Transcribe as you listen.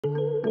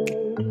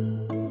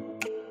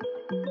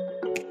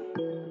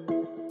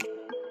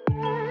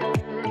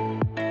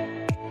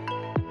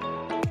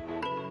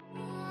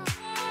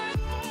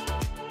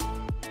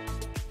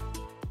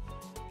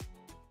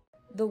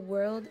The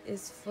world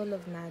is full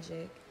of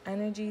magic,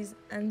 energies,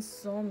 and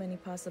so many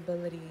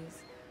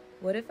possibilities.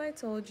 What if I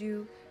told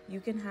you you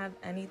can have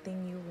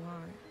anything you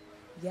want?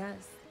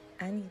 Yes,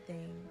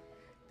 anything.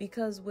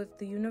 Because with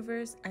the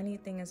universe,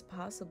 anything is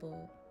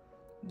possible.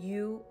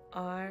 You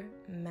are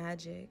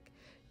magic.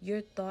 Your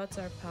thoughts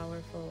are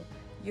powerful.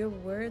 Your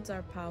words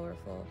are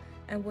powerful.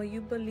 And what you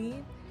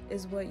believe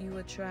is what you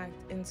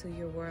attract into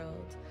your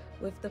world.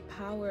 With the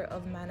power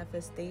of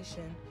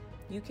manifestation,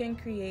 you can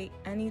create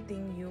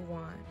anything you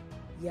want.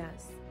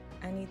 Yes,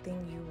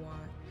 anything you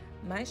want.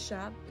 My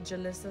shop,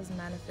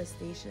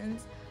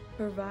 JulissasManifestations,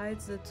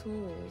 provides the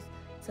tools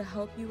to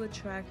help you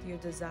attract your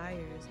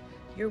desires,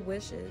 your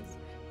wishes,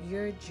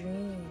 your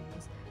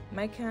dreams.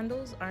 My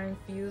candles are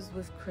infused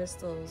with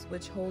crystals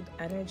which hold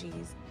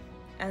energies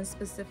and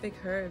specific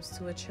herbs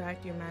to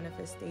attract your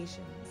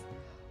manifestations.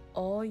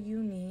 All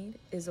you need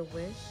is a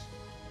wish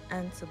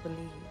and to believe.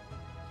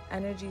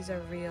 Energies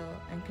are real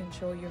and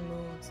control your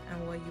moods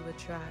and what you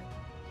attract.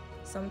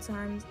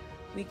 Sometimes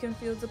we can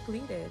feel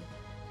depleted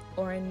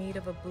or in need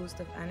of a boost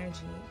of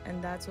energy,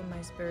 and that's what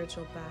my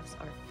spiritual baths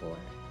are for.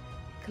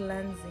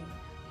 Cleansing,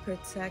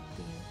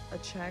 protecting,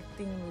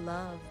 attracting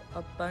love,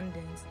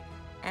 abundance,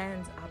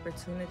 and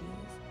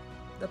opportunities.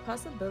 The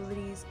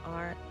possibilities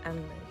are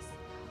endless.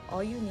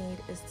 All you need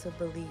is to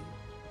believe.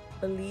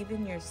 Believe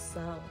in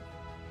yourself.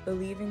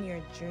 Believe in your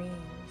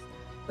dreams.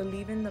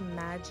 Believe in the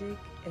magic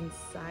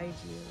inside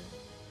you.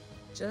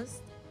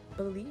 Just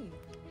believe.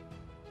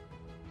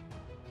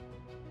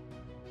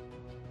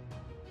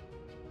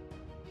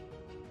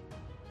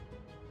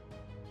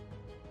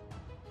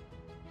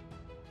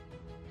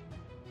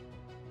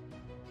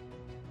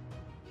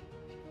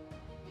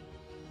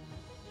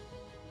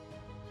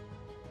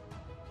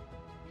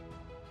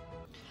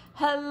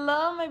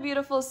 Hello, my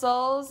beautiful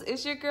souls.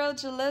 It's your girl,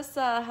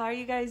 Julissa. How are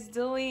you guys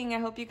doing? I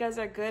hope you guys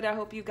are good. I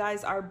hope you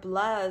guys are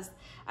blessed.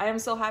 I am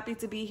so happy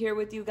to be here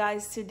with you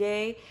guys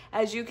today.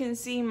 As you can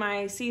see,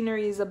 my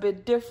scenery is a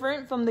bit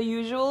different from the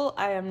usual.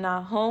 I am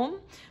not home,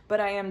 but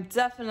I am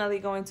definitely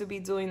going to be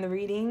doing the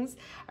readings.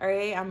 All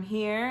right, I'm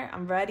here.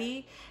 I'm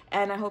ready.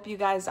 And I hope you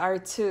guys are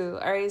too.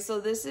 All right, so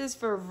this is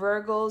for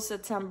Virgo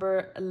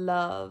September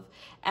love.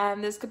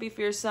 And this could be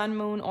for your sun,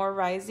 moon, or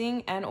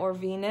rising and or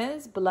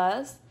Venus.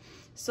 Blessed.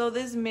 So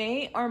this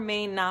may or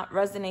may not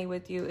resonate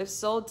with you. If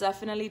so,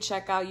 definitely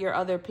check out your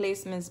other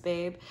placements,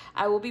 babe.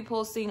 I will be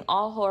posting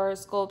all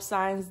horoscope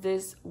signs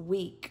this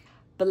week.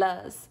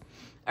 Bless.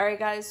 All right,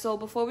 guys. So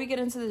before we get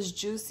into this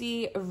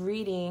juicy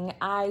reading,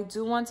 I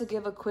do want to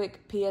give a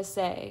quick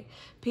PSA.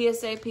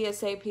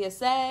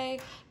 PSA.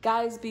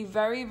 Guys, be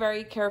very,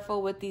 very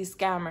careful with these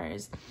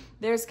scammers.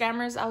 There's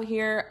scammers out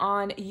here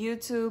on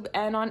YouTube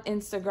and on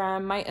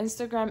Instagram. My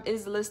Instagram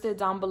is listed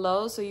down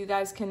below so you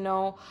guys can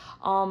know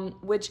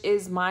which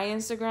is my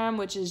Instagram,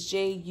 which is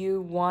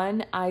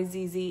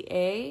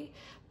JU1IZZA.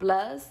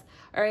 Bless.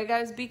 All right,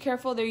 guys, be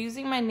careful. They're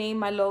using my name,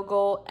 my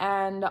logo,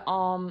 and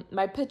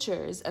my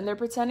pictures, and they're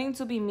pretending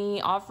to be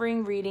me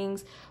offering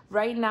readings.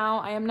 Right now,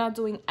 I am not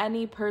doing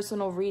any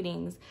personal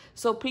readings,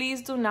 so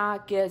please do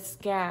not get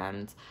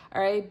scammed.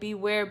 All right,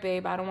 beware,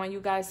 babe. I don't want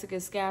you guys to get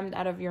scammed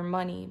out of your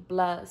money.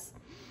 Bless.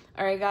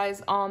 All right,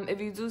 guys,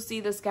 if you do see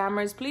the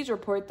scammers, please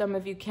report them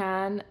if you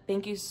can.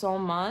 Thank you so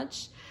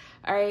much.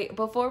 All right,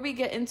 before we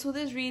get into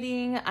this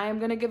reading, I'm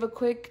gonna give a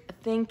quick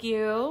thank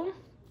you.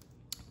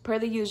 Per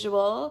the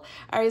usual.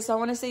 All right, so I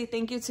want to say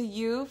thank you to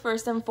you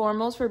first and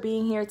foremost for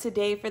being here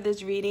today for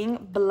this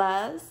reading.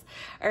 Bless.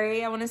 All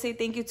right, I want to say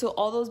thank you to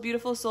all those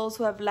beautiful souls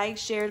who have liked,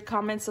 shared,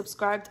 commented,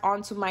 subscribed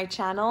onto my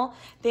channel.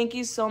 Thank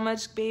you so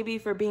much, baby,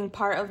 for being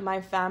part of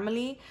my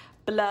family.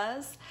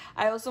 Bless.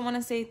 I also want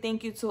to say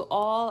thank you to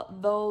all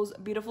those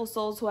beautiful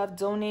souls who have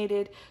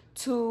donated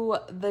to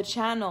the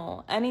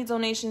channel. Any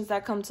donations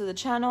that come to the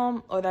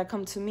channel or that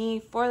come to me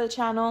for the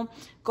channel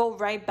go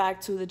right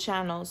back to the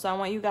channel. So I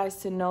want you guys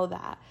to know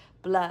that.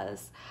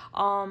 Bless.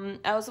 I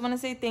also want to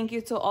say thank you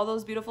to all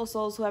those beautiful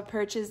souls who have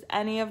purchased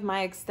any of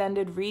my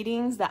extended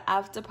readings, the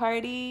after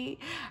party,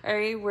 all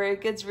right, where it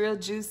gets real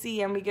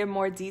juicy and we get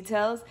more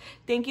details.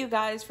 Thank you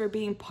guys for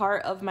being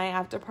part of my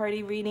after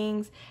party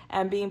readings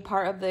and being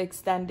part of the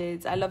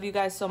extendeds. I love you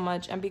guys so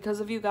much, and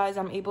because of you guys,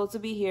 I'm able to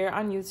be here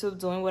on YouTube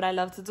doing what I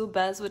love to do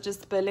best, which is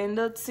spilling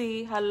the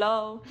tea.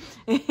 Hello.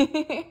 All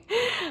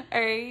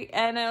right,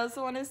 and I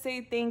also want to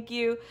say thank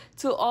you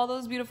to all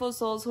those beautiful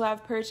souls who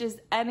have purchased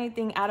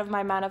anything out of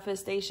my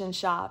manifestation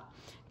shop.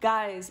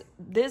 Guys,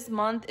 this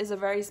month is a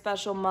very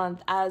special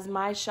month as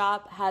my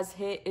shop has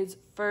hit its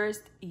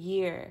first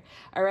year.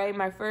 All right,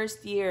 my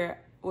first year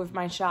with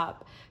my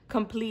shop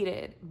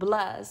completed.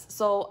 Bless.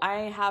 So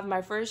I have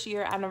my first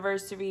year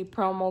anniversary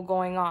promo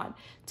going on.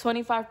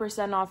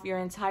 25% off your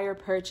entire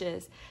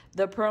purchase.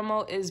 The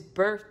promo is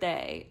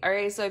birthday. All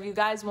right, so if you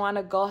guys want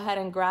to go ahead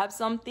and grab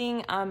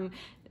something, I'm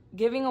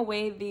giving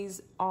away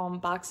these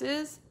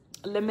boxes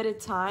limited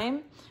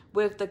time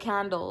with the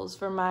candles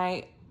for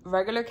my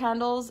regular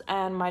candles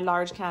and my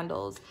large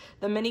candles.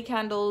 The mini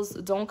candles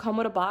don't come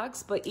with a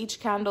box, but each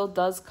candle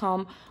does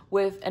come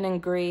with an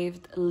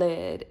engraved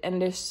lid,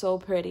 and they're so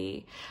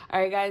pretty. All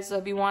right, guys, so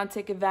if you want to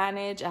take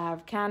advantage, I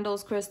have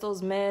candles,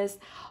 crystals, mist,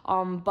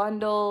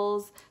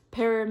 bundles,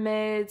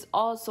 pyramids,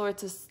 all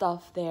sorts of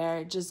stuff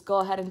there. Just go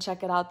ahead and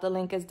check it out. The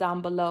link is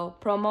down below.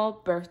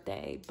 Promo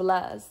birthday.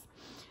 Bless.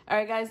 All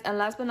right, guys, and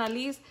last but not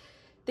least,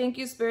 thank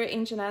you, Spirit,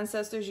 Ancient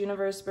Ancestors,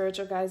 Universe,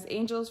 Spiritual Guides,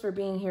 Angels, for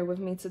being here with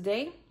me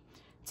today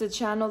to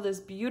channel this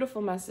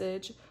beautiful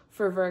message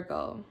for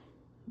Virgo.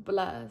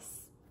 Bless.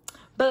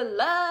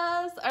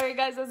 Bless. All right,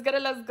 guys, let's get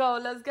it. Let's go.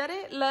 Let's get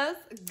it.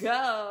 Let's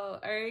go.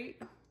 All right.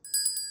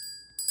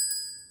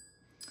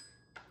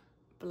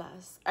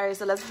 Bless. All right,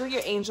 so let's do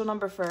your angel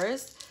number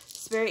first.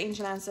 Spirit,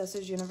 Ancient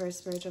Ancestors, Universe,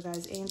 Spiritual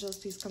Guides, Angels,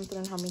 please come through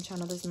and help me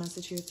channel this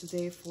message here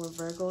today for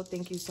Virgo.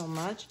 Thank you so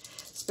much.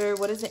 Spirit,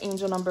 what is the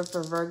angel number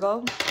for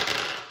Virgo?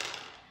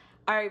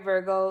 All right,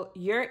 Virgo,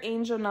 your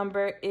angel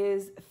number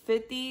is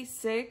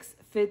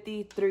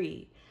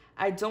 5653.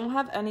 I don't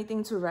have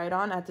anything to write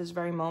on at this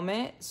very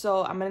moment,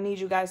 so I'm going to need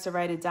you guys to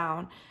write it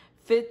down.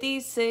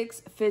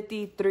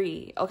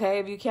 5653. Okay,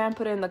 if you can,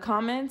 put it in the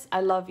comments.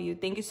 I love you.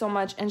 Thank you so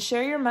much. And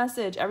share your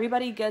message.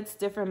 Everybody gets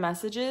different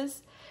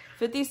messages.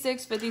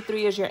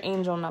 5653 is your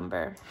angel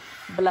number.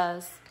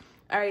 Bless.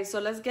 All right, so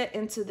let's get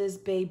into this,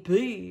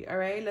 baby. All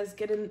right, let's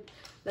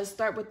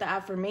start with the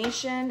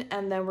affirmation,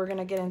 and then we're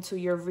gonna get into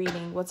your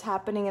reading. What's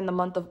happening in the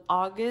month of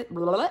August,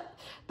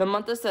 the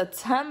month of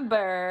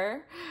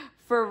September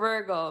for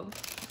Virgo.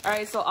 All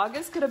right, so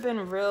August could have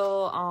been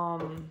real,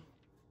 I'm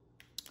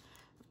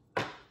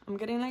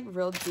getting like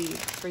real deep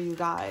for you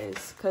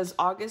guys because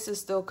August is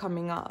still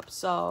coming up.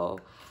 So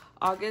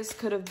August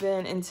could have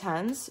been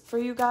intense for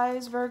you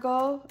guys,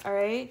 Virgo. All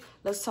right,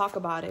 let's talk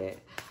about it.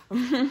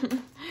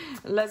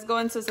 Let's go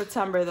into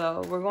September,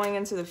 though. We're going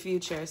into the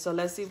future, so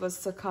let's see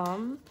what's to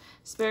come.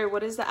 Spirit,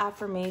 what is the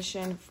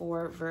affirmation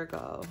for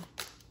Virgo?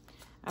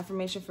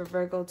 Affirmation for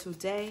Virgo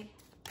today.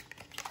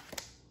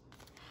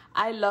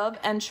 I love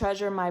and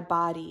treasure my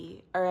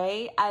body, all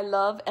right? I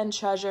love and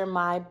treasure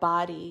my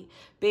body.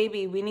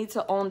 Baby, we need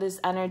to own this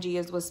energy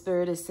is what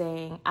Spirit is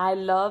saying. I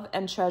love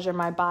and treasure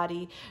my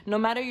body. No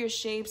matter your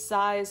shape,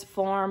 size,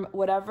 form,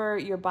 whatever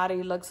your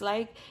body looks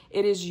like,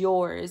 it is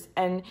yours.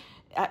 And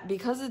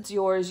because it's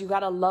yours, you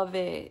gotta love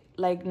it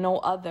like no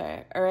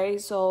other, all right?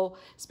 So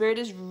Spirit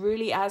is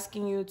really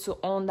asking you to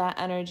own that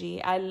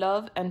energy. I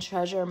love and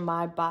treasure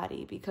my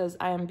body because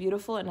I am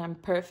beautiful and I'm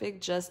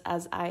perfect just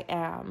as I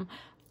am.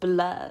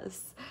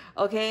 Bless.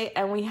 Okay,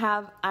 and we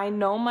have I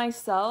know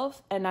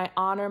myself and I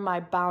honor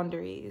my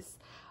boundaries.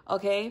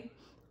 Okay,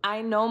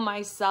 I know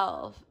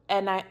myself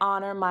and I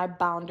honor my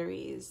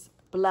boundaries.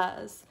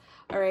 Bless.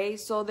 All right,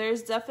 so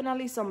there's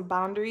definitely some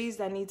boundaries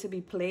that need to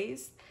be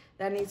placed,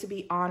 that need to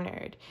be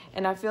honored.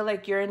 And I feel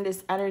like you're in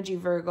this energy,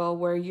 Virgo,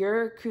 where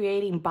you're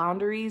creating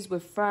boundaries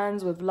with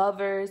friends, with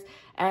lovers,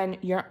 and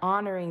you're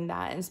honoring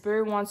that. And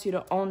Spirit wants you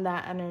to own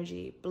that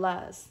energy.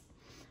 Bless.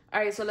 All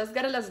right, so let's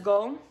get it. Let's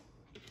go.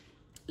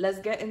 Let's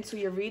get into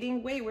your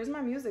reading. Wait, where's my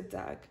music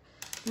deck?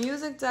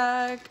 Music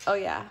deck. Oh,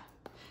 yeah.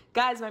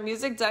 Guys, my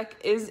music deck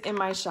is in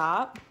my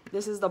shop.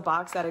 This is the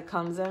box that it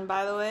comes in,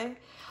 by the way.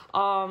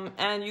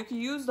 And you can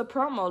use the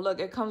promo. Look,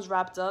 it comes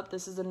wrapped up.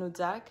 This is a new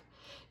deck.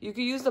 You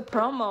can use the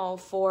promo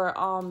for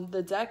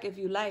the deck if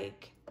you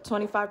like.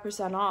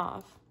 25%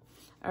 off.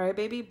 All right,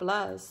 baby.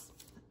 Bless.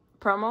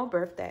 Promo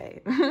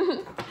birthday.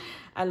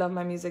 I love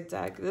my music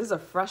deck. This is a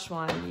fresh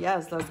one.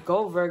 Yes, let's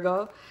go,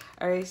 Virgo.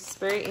 All right,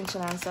 Spirit,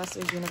 Ancient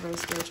Ancestors,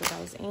 Universe, Spiritual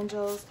Guides,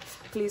 Angels,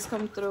 please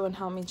come through and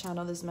help me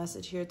channel this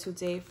message here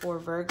today for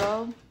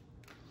Virgo.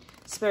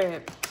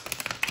 Spirit,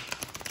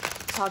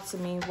 talk to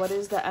me. What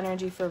is the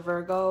energy for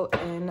Virgo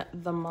in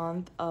the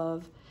month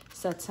of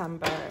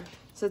September?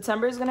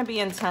 September is going to be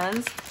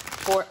intense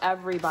for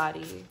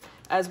everybody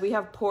as we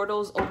have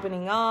portals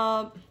opening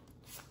up,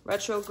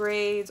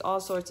 retrogrades, all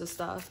sorts of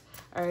stuff.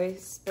 All right,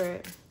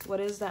 Spirit, what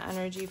is the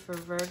energy for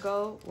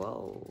Virgo?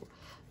 Whoa,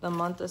 the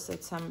month of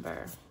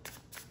September.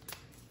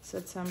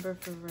 September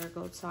for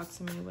Virgo, talk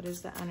to me. What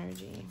is the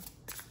energy?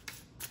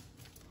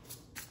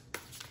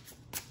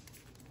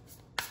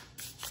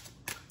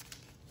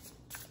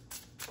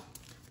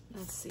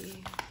 Let's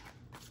see.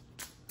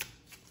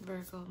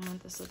 Virgo,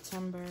 month of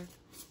September.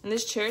 And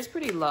this chair is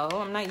pretty low.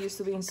 I'm not used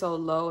to being so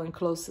low and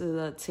close to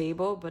the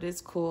table, but it's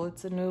cool.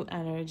 It's a new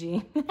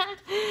energy. All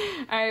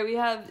right, we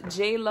have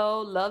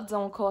J-Lo, love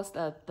don't cost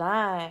a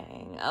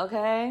thing,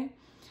 okay?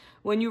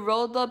 When you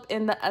rolled up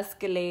in the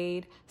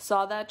Escalade,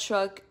 saw that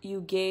truck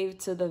you gave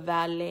to the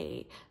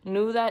valet,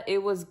 knew that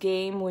it was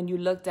game when you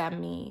looked at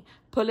me,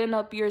 pulling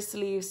up your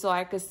sleeve so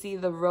I could see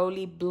the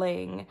roly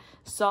bling,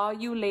 saw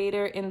you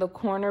later in the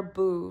corner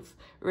booth,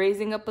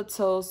 raising up a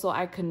toe so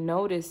I could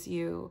notice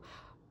you,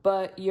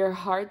 but your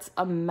heart's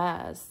a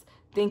mess,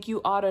 think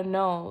you ought to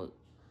know,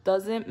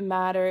 doesn't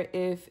matter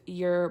if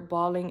you're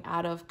balling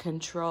out of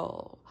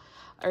control.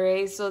 All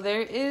right, so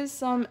there is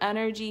some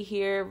energy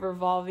here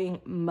revolving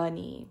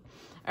money.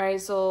 All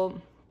right, so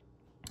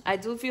I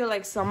do feel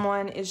like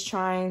someone is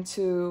trying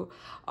to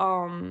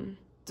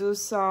do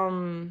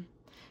some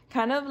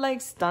kind of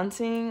like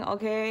stunting,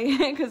 okay?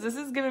 Because this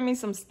is giving me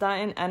some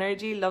stunting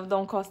energy. Love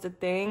don't cost a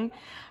thing.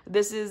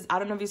 This is, I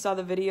don't know if you saw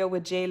the video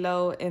with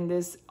J-Lo in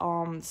this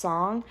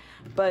song,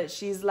 but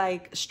she's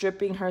like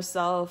stripping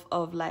herself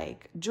of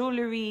like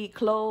jewelry,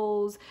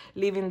 clothes,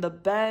 leaving the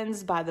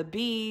Benz by the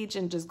beach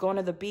and just going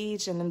to the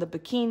beach and in the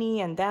bikini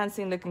and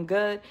dancing, looking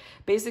good,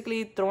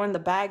 basically throwing the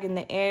bag in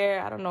the air.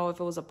 I don't know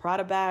if it was a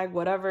Prada bag,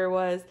 whatever it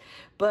was,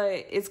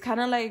 but it's kind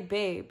of like,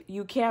 babe,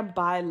 you can't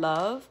buy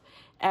love.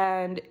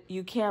 And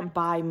you can't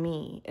buy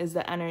me is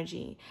the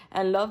energy.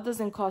 And love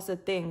doesn't cost a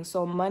thing.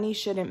 So money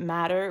shouldn't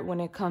matter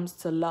when it comes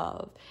to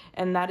love.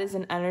 And that is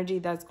an energy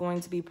that's going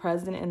to be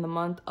present in the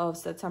month of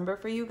September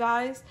for you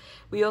guys.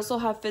 We also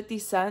have 50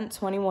 Cent,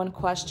 21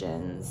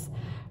 questions.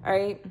 All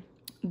right.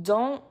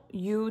 Don't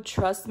you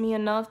trust me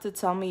enough to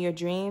tell me your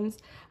dreams?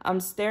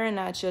 I'm staring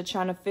at you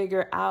trying to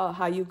figure out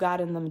how you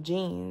got in them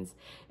jeans.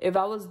 If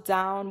I was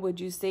down, would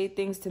you say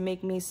things to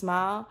make me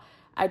smile?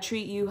 I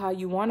treat you how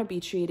you want to be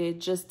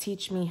treated. Just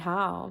teach me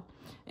how.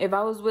 If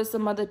I was with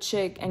some other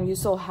chick and you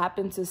so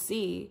happen to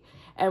see,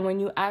 and when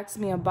you asked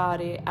me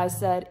about it, I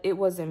said it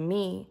wasn't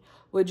me,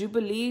 would you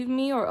believe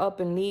me or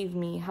up and leave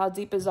me? How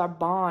deep is our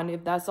bond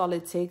if that's all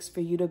it takes for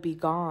you to be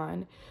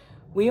gone?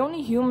 We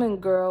only human,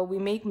 girl. We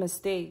make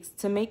mistakes.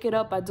 To make it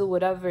up, I do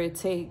whatever it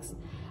takes.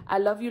 I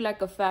love you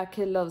like a fat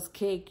kid loves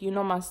cake. You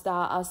know my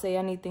style. I'll say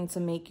anything to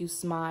make you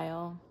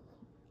smile.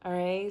 All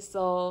right,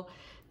 so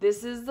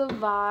this is the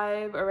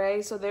vibe, all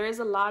right? So there is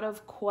a lot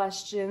of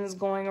questions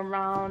going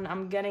around.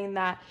 I'm getting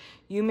that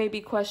you may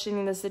be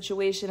questioning the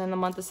situation in the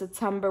month of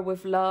September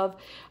with love.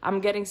 I'm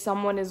getting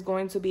someone is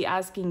going to be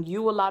asking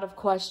you a lot of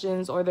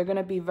questions, or they're going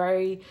to be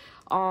very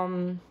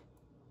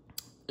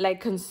like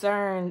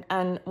concerned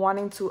and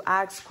wanting to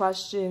ask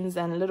questions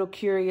and a little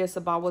curious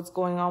about what's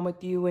going on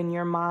with you in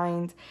your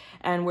mind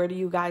and where do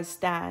you guys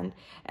stand.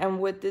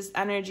 And with this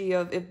energy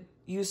of, if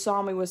you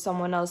saw me with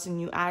someone else and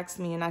you asked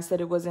me and I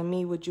said it wasn't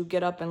me, would you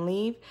get up and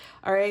leave?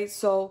 All right,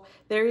 so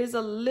there is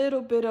a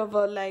little bit of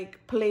a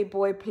like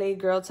playboy,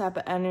 playgirl type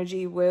of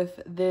energy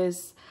with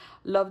this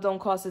love don't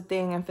cost a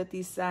thing and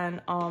 50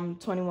 Cent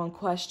 21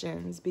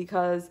 questions,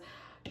 because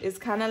it's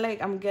kind of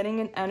like I'm getting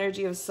an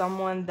energy of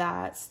someone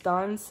that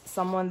stunts,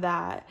 someone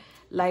that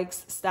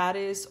likes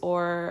status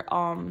or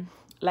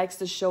likes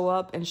to show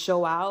up and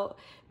show out,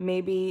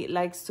 maybe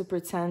likes to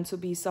pretend to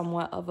be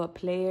somewhat of a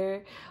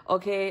player,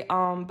 okay?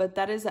 But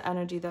that is the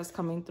energy that's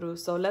coming through.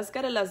 So let's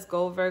get it. Let's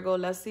go, Virgo.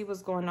 Let's see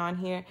what's going on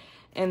here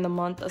in the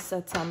month of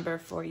September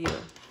for you.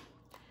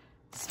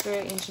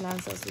 Spirit, ancient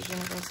ancestors,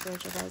 universe,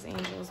 spiritual guides,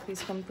 angels,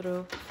 please come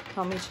through.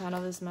 Help me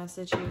channel this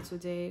message here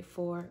today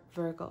for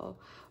Virgo.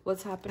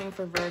 What's happening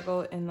for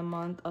Virgo in the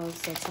month of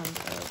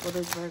September? What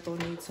does Virgo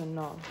need to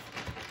know?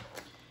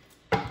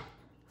 All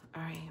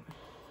right.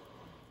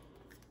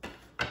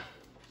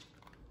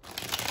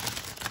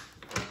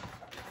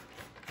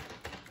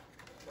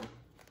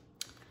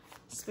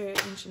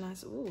 Spirit, ancient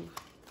ancestors. Ooh.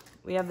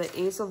 We have the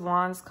Ace of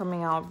Wands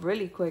coming out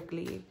really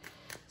quickly.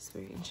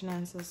 Spirit, ancient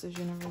ancestors,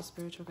 universe,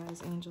 spiritual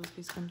guides, angels,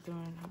 please come through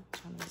and help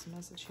channel this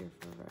message here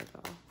for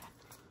Virgo.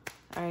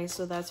 All right,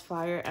 so that's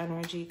fire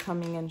energy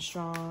coming in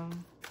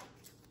strong.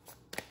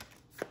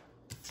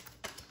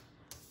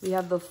 We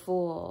have the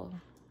Fool.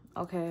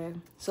 Okay,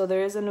 so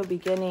there is a new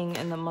beginning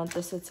in the month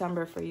of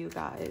September for you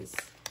guys.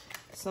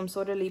 Some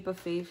sort of leap of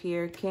faith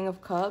here. King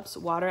of Cups,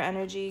 water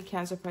energy,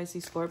 Cancer,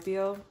 Pisces,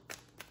 Scorpio.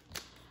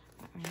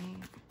 All right.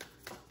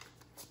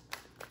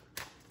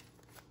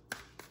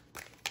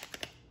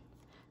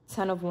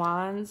 10 of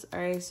Wands.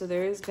 All right, so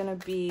there is going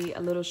to be a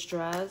little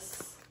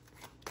stress.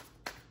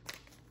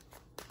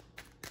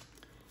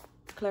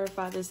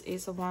 Clarify this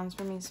Ace of Wands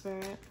for me,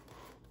 Spirit.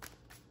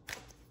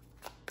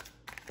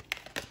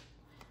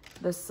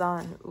 The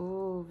Sun.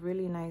 Ooh,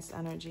 really nice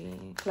energy.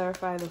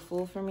 Clarify the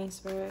Fool for me,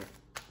 Spirit.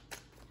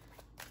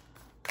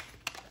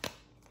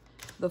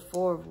 The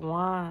Four of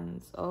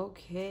Wands.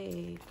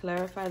 Okay.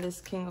 Clarify this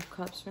King of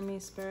Cups for me,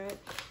 Spirit.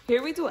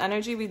 Here we do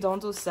energy. We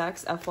don't do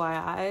sex,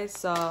 FYI.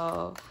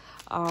 So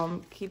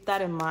keep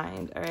that in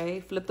mind, all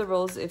right? Flip the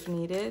roles if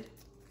needed.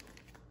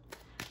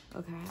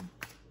 Okay.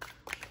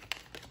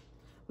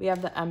 We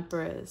have the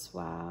Empress.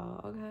 Wow,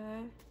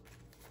 okay.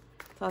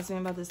 Talk to me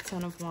about this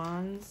 10 of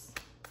Wands.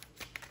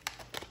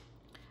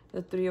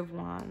 The 3 of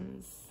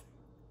Wands.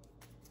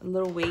 A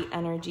little weight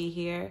energy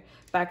here.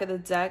 Back of the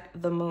deck,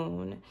 the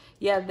Moon.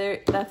 Yeah,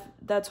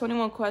 that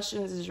 21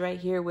 questions is right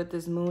here with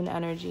this Moon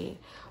energy,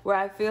 where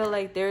I feel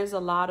like there is a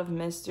lot of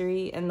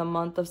mystery in the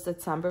month of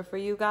September for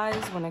you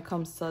guys when it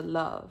comes to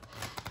love.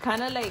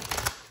 Kind of like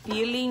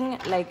feeling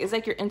like it's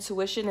like your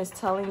intuition is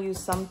telling you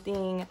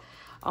something.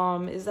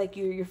 It's like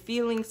you're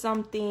feeling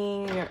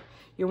something.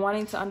 You're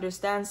wanting to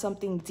understand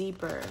something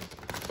deeper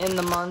in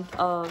the month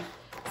of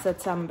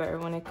September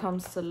when it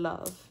comes to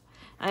love.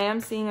 I am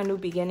seeing a new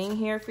beginning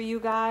here for you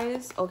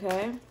guys,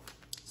 okay?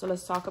 So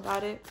let's talk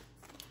about it.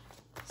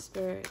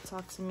 Spirit,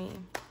 talk to me.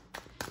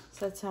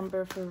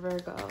 September for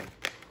Virgo.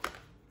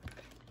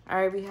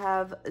 All right, we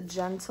have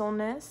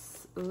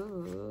gentleness.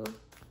 Ooh.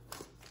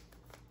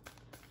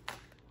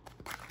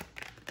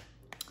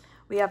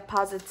 We have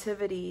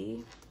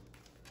positivity.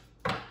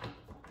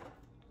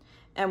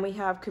 And we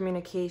have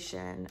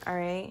communication, all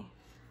right?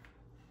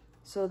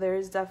 So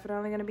there's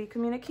definitely going to be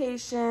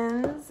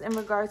communications in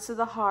regards to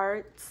the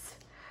hearts.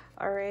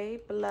 All right,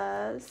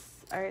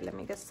 bless. All right, let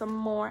me get some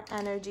more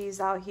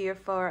energies out here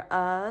for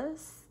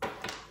us.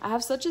 I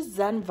have such a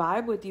zen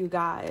vibe with you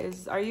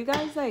guys. Are you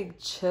guys like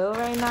chill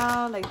right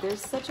now? Like there's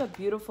such a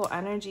beautiful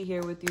energy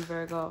here with you,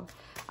 Virgo.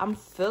 I'm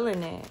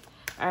feeling it.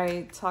 All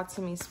right, talk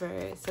to me,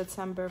 Spirit.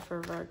 September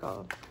for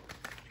Virgo.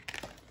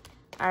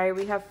 All right,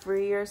 we have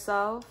free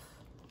yourself.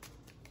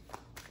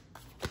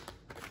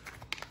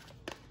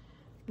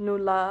 New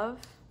love.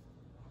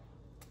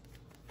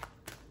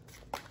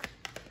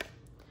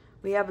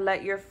 We have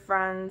let your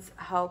friends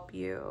help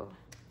you.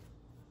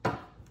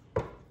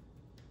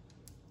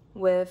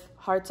 With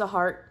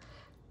heart-to-heart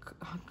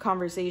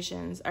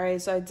conversations. All right,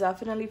 so I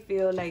definitely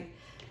feel like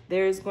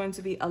there is going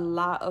to be a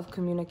lot of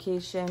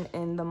communication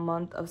in the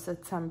month of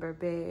September,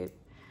 babe.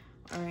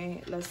 All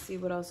right, let's see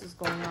what else is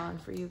going on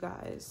for you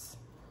guys.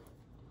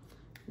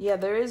 Yeah,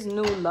 there is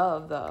new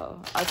love,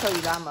 though. I'll tell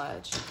you that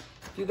much.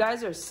 If you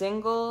guys are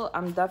single,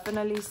 I'm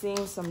definitely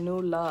seeing some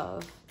new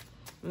love.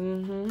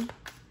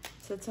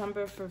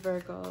 September for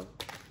Virgo.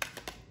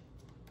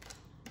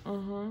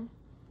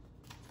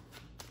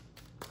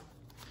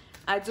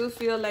 I do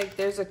feel like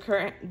there's a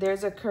current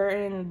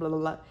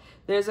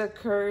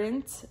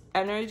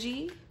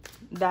energy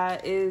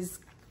that is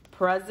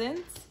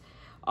present.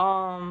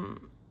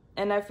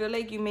 And I feel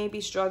like you may be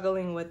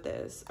struggling with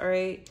this, all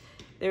right?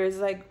 There is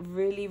like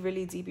really,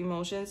 really deep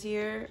emotions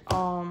here.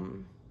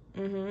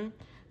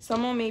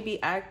 Someone may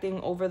be acting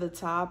over the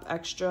top,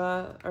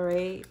 extra, all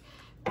right,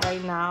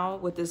 right now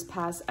with this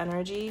past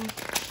energy.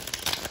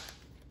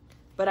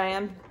 But I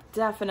am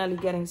definitely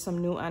getting some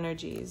new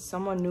energies.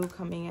 Someone new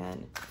coming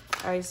in.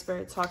 All right,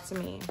 Spirit, talk to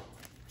me.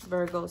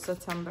 Virgo,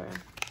 September.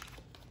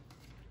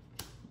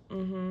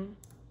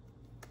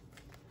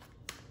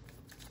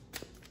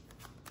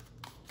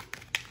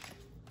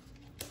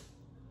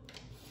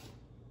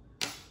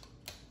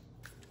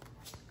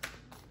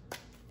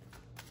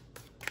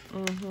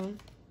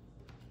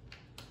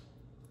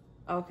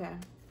 Okay.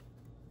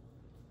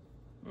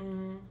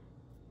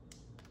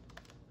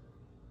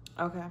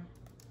 Okay.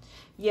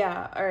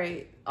 Yeah, all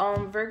right.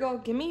 Virgo,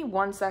 give me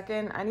 1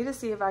 second. I need to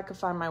see if I could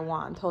find my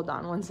wand. Hold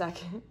on 1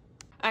 second.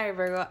 All right,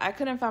 Virgo, I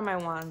couldn't find my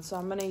wand, so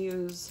I'm going to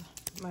use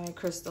my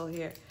crystal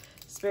here.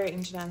 Spirit,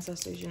 ancient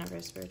ancestors,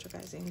 universe, spiritual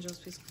guides, angels,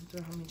 please come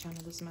through. Help me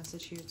channel this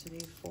message here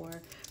today for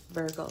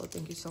Virgo.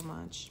 Thank you so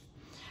much.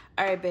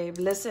 All right, babe,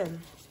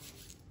 listen.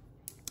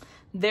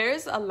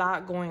 There's a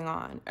lot going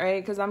on, all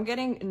right? Because I'm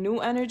getting new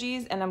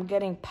energies and I'm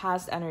getting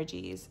past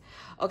energies.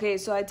 Okay,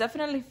 so I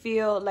definitely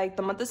feel like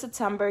the month of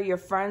September, your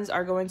friends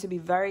are going to be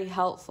very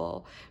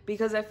helpful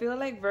because I feel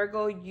like,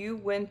 Virgo, you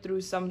went through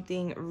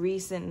something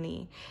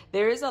recently.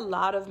 There is a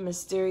lot of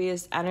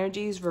mysterious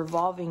energies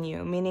revolving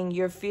you, meaning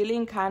you're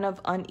feeling kind of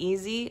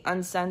uneasy,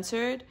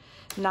 uncentered,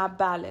 not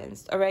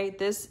balanced, all right?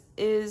 This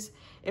is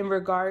in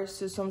regards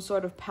to some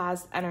sort of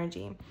past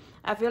energy.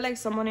 I feel like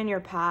someone in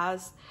your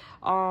past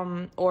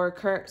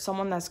or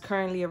someone that's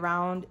currently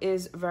around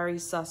is very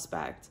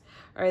suspect.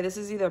 All right, this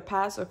is either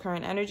past or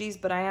current energies,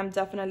 but I am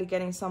definitely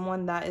getting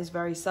someone that is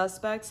very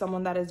suspect,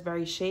 someone that is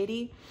very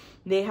shady.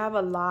 They have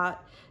a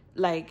lot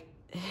like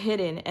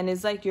hidden, and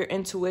it's like your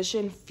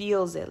intuition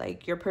feels it.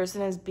 Like your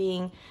person is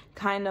being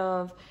kind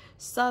of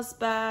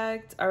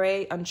suspect, all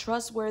right,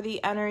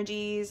 untrustworthy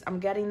energies. I'm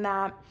getting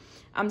that.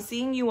 I'm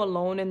seeing you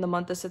alone in the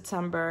month of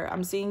September.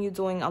 I'm seeing you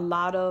doing a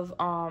lot of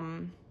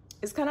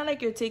it's kind of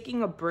like you're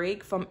taking a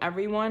break from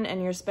everyone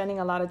and you're spending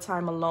a lot of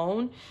time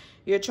alone.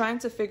 You're trying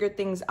to figure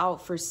things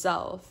out for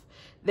self.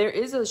 There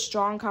is a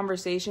strong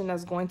conversation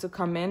that's going to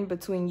come in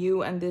between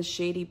you and this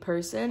shady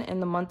person in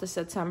the month of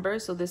September.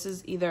 So this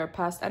is either a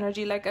past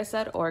energy, like I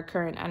said, or a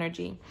current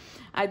energy.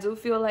 I do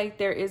feel like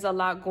there is a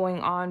lot going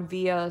on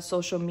via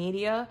social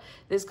media.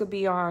 This could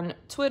be on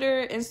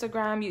Twitter,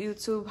 Instagram,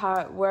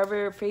 YouTube,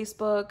 wherever,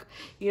 Facebook.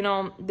 You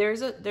know,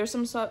 there's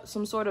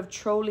some sort of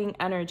trolling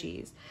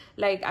energies.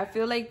 Like I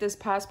feel like this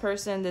past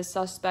person, this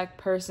suspect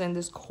person,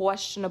 this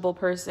questionable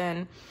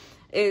person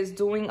is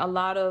doing a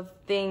lot of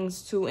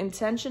things to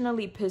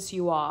intentionally piss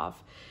you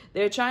off.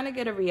 They're trying to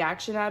get a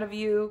reaction out of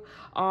you.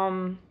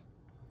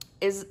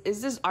 Is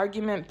this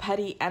argument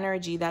petty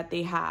energy that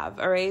they have,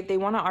 all right? They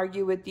want to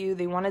argue with you.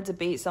 They want to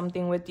debate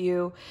something with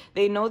you.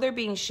 They know they're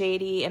being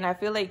shady, and I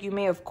feel like you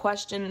may have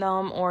questioned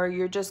them, or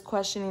you're just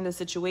questioning the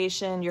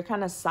situation. You're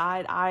kind of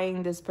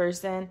side-eyeing this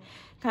person,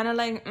 kind of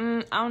like,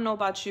 I don't know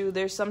about you.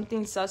 There's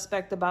something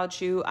suspect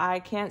about you. I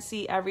can't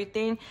see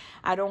everything.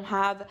 I don't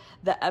have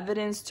the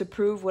evidence to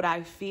prove what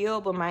I feel,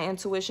 but my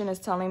intuition is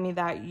telling me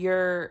that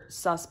you're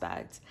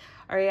suspect,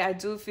 all right? I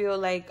do feel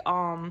like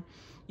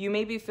you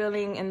may be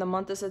feeling in the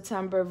month of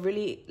September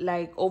really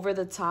like over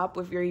the top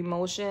with your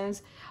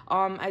emotions.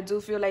 I do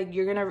feel like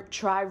you're gonna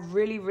try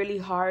really, really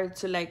hard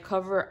to like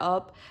cover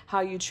up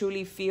how you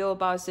truly feel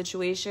about a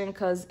situation,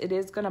 because it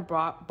is gonna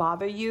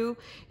bother you.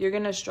 You're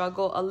gonna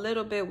struggle a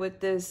little bit with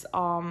this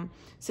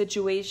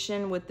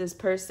situation with this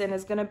person.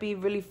 It's gonna be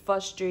really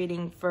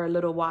frustrating for a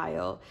little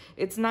while.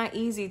 It's not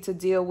easy to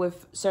deal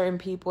with certain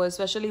people,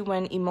 especially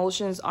when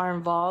emotions are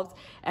involved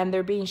and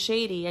they're being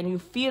shady and you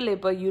feel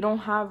it, but you don't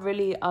have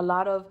really a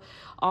lot of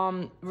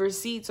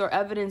receipts or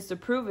evidence to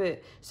prove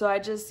it. So I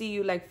just see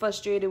you like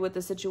frustrated with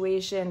the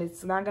situation.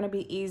 It's not gonna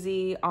be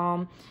easy.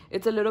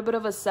 It's a little bit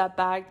of a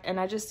setback, and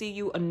I just see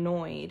you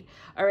annoyed.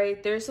 All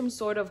right, there's some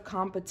sort of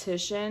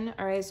competition.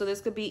 All right, so this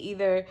could be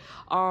either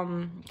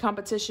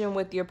competition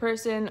with your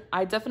person.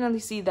 I definitely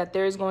see that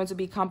there is going to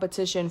be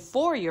competition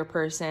for your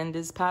person,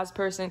 this past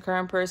person,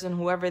 current person,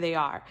 whoever they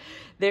are.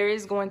 There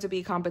is going to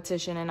be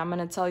competition, and I'm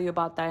going to tell you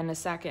about that in a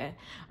second.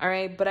 All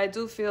right, but I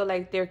do feel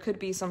like there could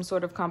be some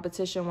sort of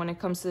competition when it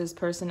comes to this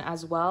person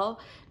as well,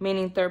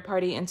 meaning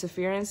third-party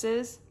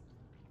interferences.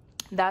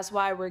 That's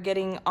why we're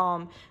getting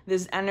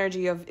this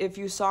energy of, if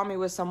you saw me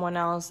with someone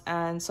else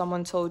and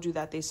someone told you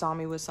that they saw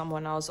me with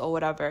someone else or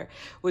whatever,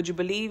 would you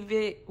believe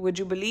it? Would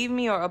you believe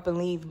me or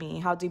unbelieve me?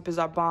 How deep is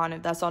our bond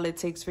if that's all it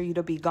takes for you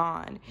to be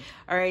gone?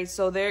 All right,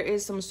 so there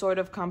is some sort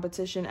of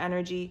competition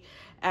energy,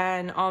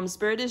 and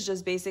Spirit is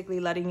just basically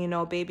letting you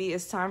know, baby,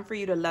 it's time for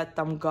you to let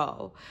them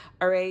go.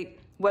 All right,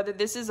 whether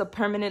this is a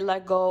permanent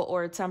let go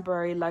or a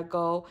temporary let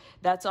go,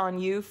 that's on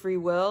you, free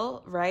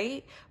will,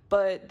 right?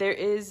 But there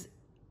is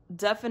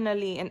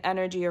definitely an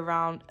energy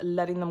around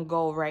letting them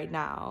go right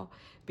now,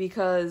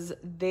 because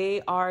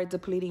they are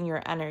depleting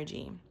your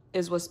energy,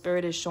 is what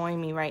Spirit is showing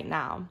me right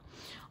now.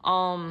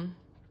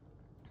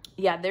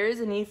 Yeah, there is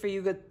a need for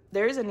you.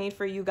 There is a need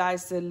for you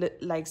guys to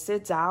like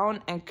sit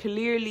down and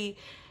clearly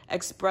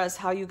express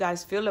how you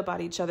guys feel about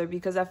each other,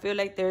 because I feel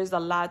like there's a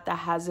lot that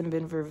hasn't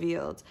been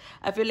revealed.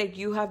 I feel like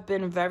you have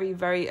been very,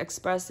 very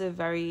expressive,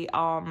 very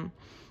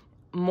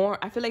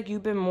I feel like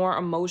you've been more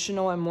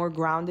emotional and more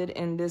grounded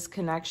in this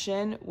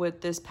connection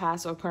with this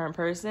past or current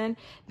person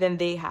than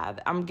they have.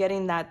 I'm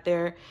getting that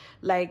they're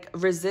like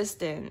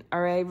resistant,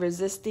 all right?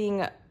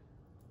 Resisting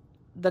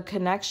the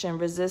connection,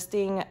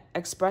 resisting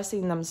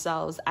expressing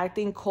themselves,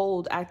 acting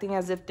cold, acting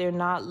as if they're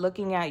not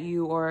looking at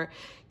you or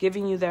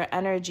giving you their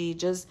energy.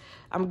 Just,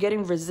 I'm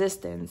getting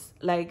resistance.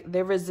 Like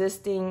they're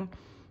resisting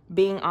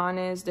being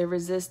honest. They're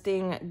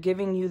resisting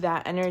giving you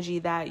that energy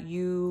that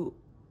you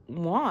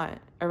want,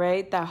 all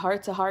right? That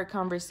heart-to-heart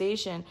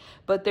conversation.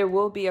 But there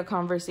will be a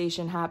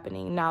conversation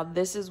happening. Now,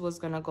 this is what's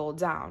going to go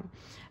down.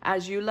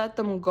 As you let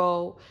them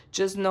go,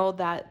 just know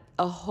that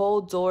a whole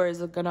door is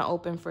going to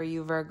open for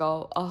you,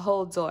 Virgo. A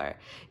whole door.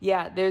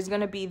 Yeah, there's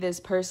going to be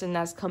this person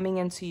that's coming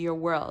into your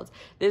world.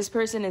 This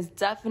person is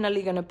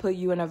definitely going to put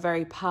you in a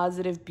very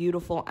positive,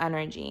 beautiful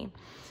energy.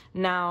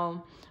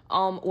 Now,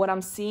 what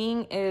I'm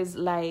seeing is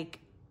like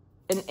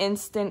an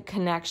instant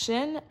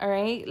connection, all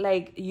right?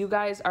 Like you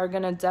guys are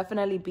gonna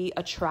definitely be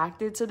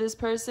attracted to this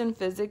person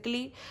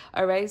physically,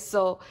 all right?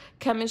 So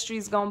chemistry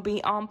is gonna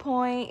be on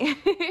point.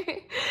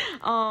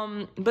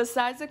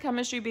 Besides the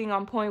chemistry being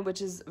on point,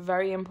 which is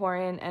very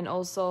important and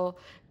also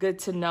good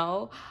to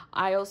know,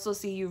 I also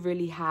see you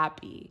really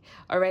happy,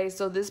 all right?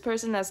 So this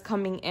person that's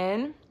coming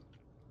in,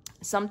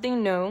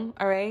 something new,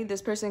 all right?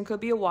 This person could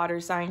be a water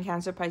sign,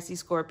 Cancer, Pisces,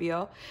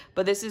 Scorpio,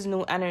 but this is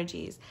new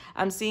energies.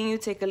 I'm seeing you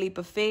take a leap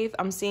of faith.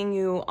 I'm seeing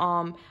you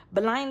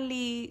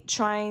blindly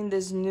trying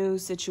this new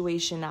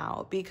situation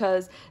out,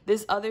 because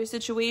this other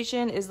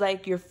situation is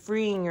like you're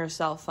freeing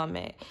yourself from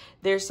it.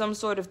 There's some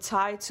sort of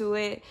tie to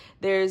it.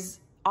 There's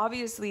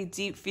obviously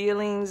deep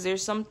feelings.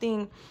 There's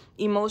something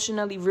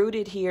emotionally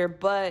rooted here,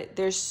 but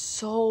there's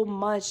so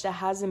much that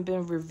hasn't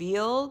been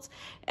revealed,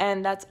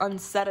 and that's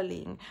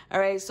unsettling. All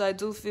right, so I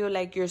do feel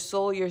like your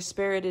soul, your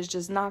spirit is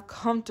just not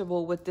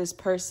comfortable with this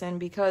person,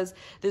 because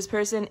this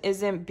person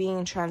isn't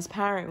being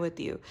transparent with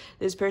you.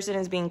 This person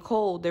is being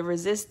cold. They're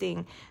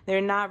resisting.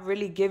 They're not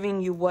really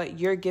giving you what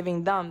you're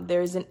giving them.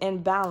 There's an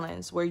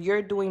imbalance where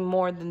you're doing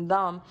more than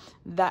them,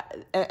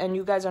 and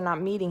you guys are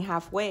not meeting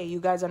halfway.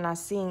 You guys are not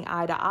seeing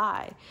eye to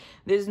eye.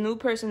 This new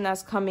person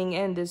that's coming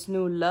in, this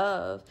new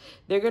love,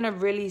 they're going to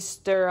really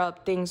stir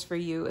up things for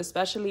you,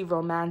 especially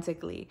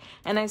romantically.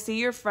 And I see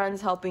your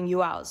friends helping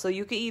you out. So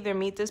you could either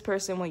meet this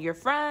person with your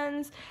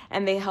friends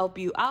and they help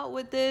you out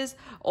with this,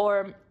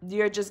 or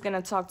you're just going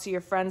to talk to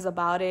your friends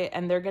about it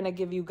and they're going to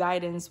give you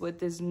guidance with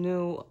this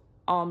new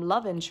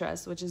love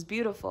interest, which is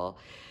beautiful.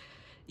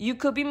 You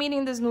could be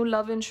meeting this new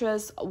love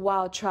interest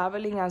while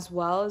traveling as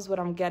well, is what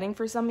I'm getting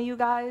for some of you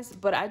guys.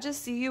 But I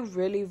just see you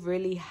really,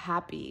 really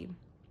happy.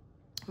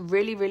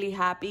 Really, really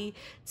happy,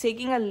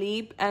 taking a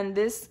leap. And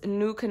this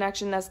new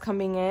connection that's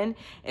coming in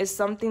is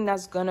something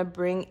that's gonna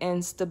bring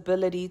in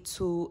stability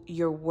to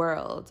your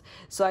world.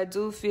 So I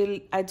do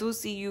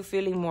see you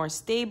feeling more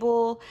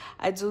stable.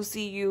 I do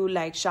see you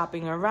like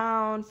shopping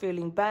around,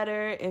 feeling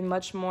better, in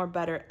much more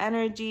better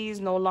energies,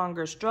 no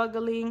longer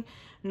struggling,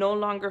 no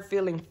longer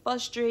feeling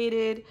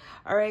frustrated.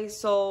 All right,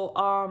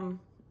 so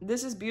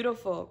This is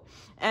beautiful.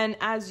 And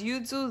as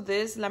you do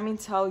this, let me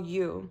tell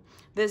you,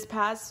 this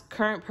past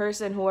current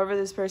person, whoever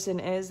this person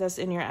is that's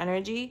in your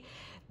energy,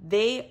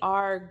 they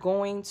are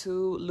going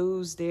to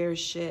lose their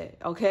shit,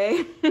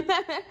 okay?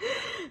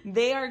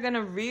 They are going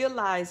to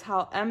realize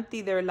how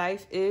empty their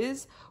life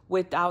is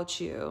without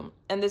you.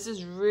 And this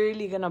is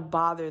really going to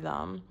bother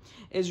them.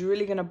 It's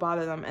really going to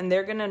bother them. And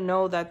they're going to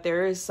know that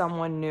there is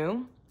someone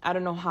new. I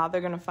don't know how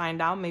they're going to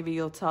find out. Maybe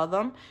you'll tell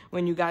them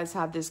when you guys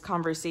have this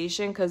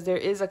conversation, because there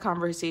is a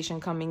conversation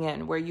coming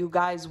in where you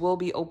guys will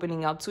be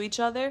opening up to each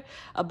other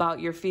about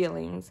your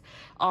feelings.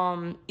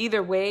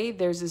 Either way,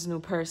 there's this new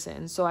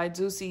person. So I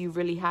do see you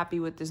really happy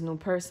with this new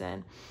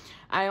person.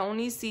 I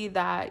only see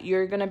that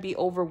you're going to be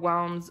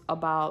overwhelmed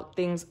about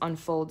things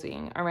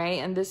unfolding, all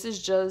right? And this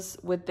is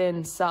just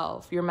within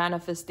self, your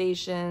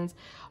manifestations,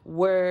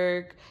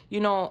 work,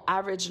 you know,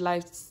 average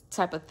life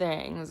type of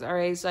things, all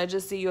right? So I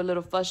just see you a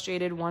little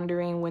frustrated,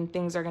 wondering when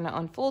things are going to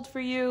unfold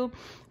for you.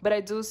 But I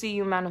do see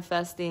you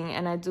manifesting,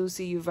 and I do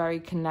see you very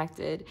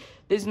connected.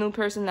 This new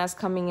person that's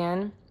coming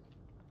in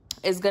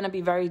is going to be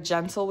very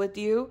gentle with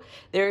you.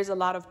 There is a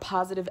lot of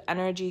positive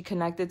energy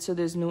connected to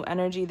this new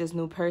energy, this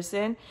new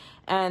person.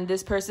 And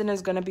this person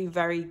is going to be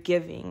very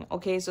giving.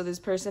 Okay, so this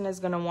person is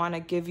going to want to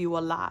give you a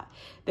lot.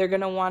 They're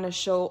going to want to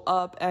show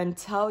up and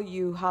tell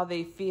you how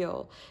they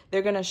feel.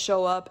 They're going to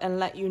show up and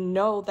let you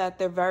know that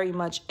they're very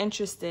much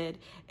interested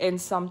in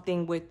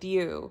something with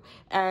you.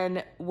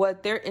 And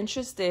what they're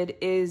interested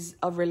is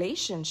a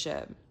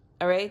relationship.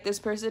 All right, this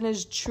person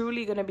is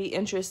truly going to be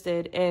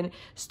interested in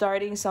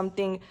starting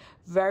something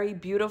very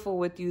beautiful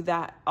with you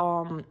that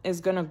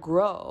is going to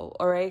grow.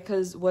 All right,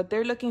 because what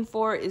they're looking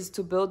for is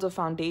to build a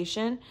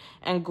foundation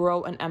and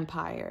grow an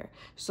empire.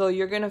 So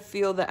you're going to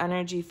feel the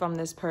energy from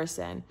this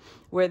person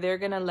where they're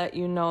going to let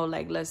you know,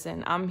 like,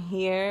 listen, I'm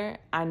here.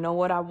 I know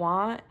what I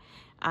want.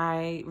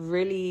 I'm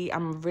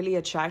really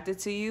attracted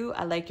to you.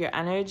 I like your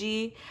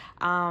energy.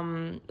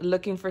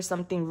 Looking for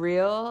something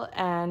real.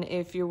 And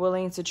if you're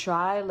willing to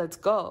try, let's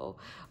go.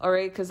 All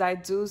right. Because I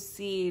do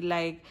see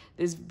like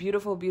this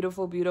beautiful,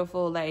 beautiful,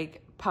 beautiful,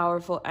 like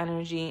powerful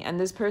energy. And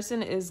this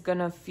person is going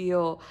to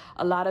feel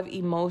a lot of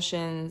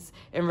emotions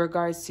in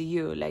regards to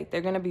you. Like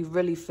they're going to be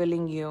really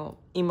feeling you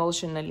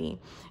emotionally,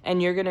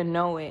 and you're going to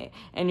know it,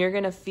 and you're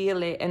going to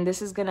feel it. And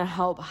this is going to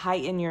help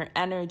heighten your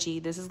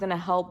energy. This is going to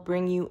help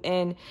bring you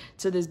in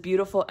to this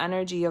beautiful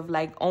energy of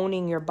like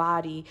owning your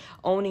body,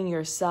 owning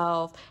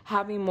yourself,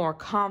 having more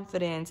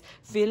confidence,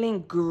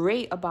 feeling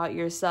great about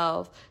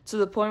yourself to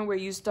the point where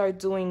you start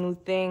doing new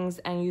things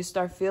and you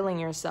start feeling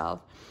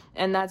yourself.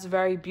 And that's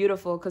very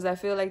beautiful, because I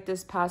feel like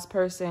this past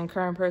person,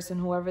 current person,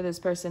 whoever this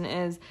person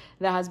is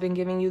that has been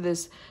giving you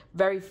this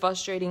very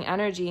frustrating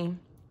energy,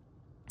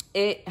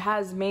 it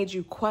has made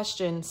you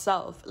question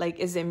self. Like,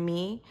 is it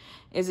me?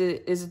 Is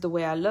it the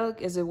way I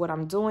look? Is it what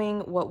I'm doing?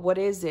 What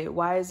is it?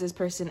 Why is this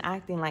person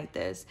acting like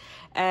this?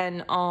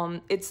 And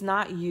it's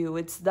not you,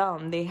 it's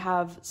them. They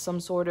have some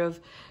sort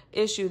of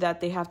issue that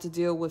they have to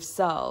deal with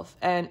self,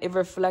 and it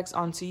reflects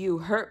onto you.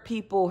 Hurt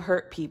people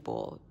hurt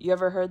people. You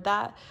ever heard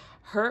that?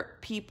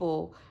 Hurt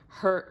people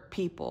hurt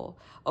people.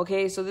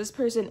 Okay, so this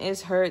person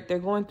is hurt. They're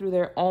going through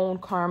their own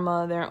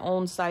karma, their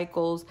own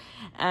cycles,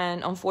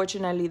 and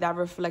unfortunately that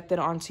reflected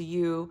onto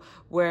you,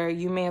 where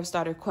you may have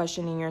started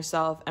questioning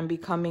yourself and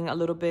becoming a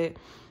little bit,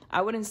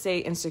 I wouldn't say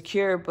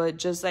insecure, but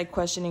just like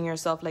questioning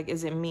yourself, like,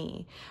 is it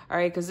me? All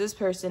right, because this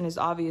person is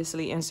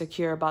obviously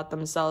insecure about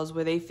themselves,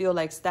 where they feel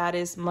like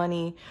status,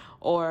 money,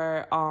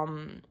 or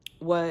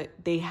what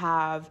they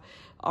have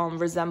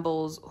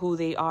resembles who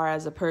they are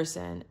as a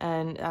person.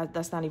 And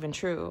that's not even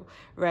true,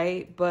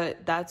 right?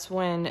 But that's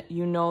when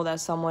you know that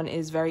someone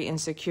is very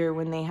insecure,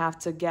 when they have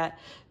to get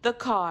the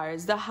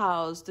cars, the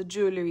house, the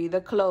jewelry,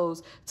 the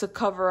clothes to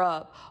cover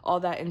up all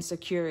that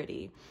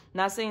insecurity.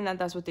 Not saying that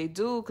that's what they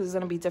do, because it's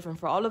going to be different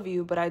for all of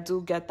you, but I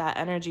do get that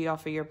energy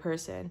off of your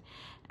person.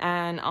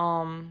 And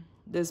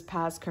this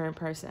past current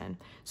person.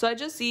 So I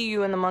just see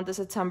you in the month of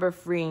September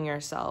freeing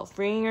yourself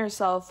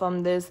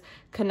from this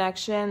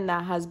connection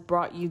that has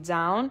brought you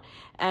down,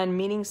 and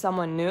meeting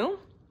someone new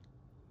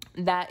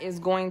that is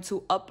going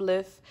to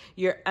uplift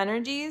your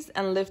energies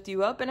and lift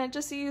you up. And I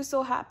just see you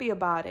so happy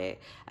about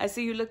it. I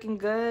see you looking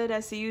good.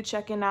 I see you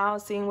checking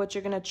out, seeing what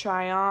you're going to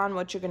try on,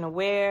 what you're going to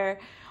wear,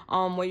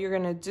 what you're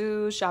gonna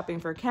do, shopping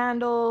for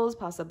candles,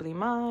 possibly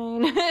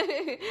mine,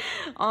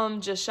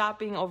 just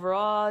shopping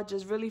overall,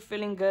 just really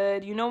feeling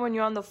good. You know, when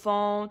you're on the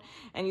phone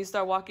and you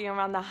start walking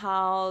around the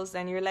house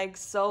and you're like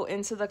so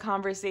into the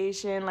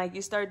conversation, like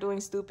you start doing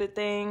stupid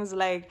things,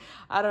 like,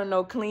 I don't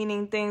know,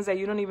 cleaning things that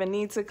you don't even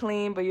need to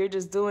clean, but you're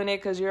just doing it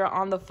because you're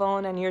on the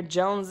phone and you're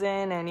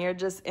jonesing and you're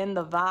just in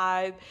the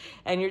vibe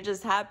and you're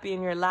just happy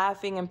and you're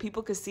laughing and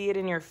people could see it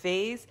in your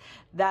face.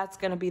 That's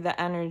going to be the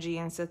energy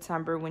in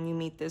September when you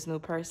meet this new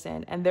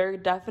person. And they're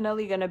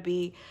definitely going to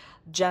be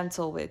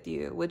gentle with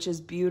you, which is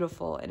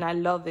beautiful. And I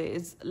love it.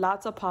 It's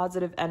lots of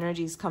positive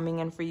energies coming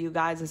in for you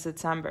guys in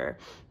September.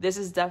 This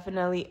is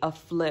definitely a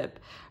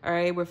flip. All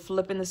right. We're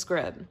flipping the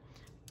script.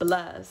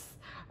 Bless.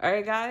 All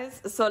right,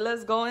 guys. So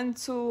let's go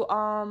into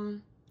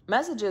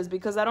messages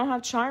because I don't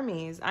have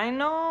charmies. I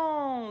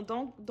know.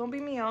 Don't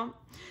beat me up.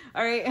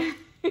 All right.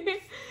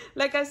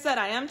 Like I said,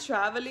 I am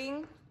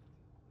traveling,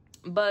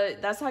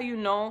 but that's how you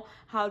know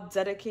how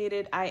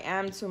dedicated I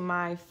am to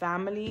my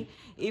family.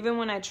 Even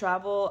when I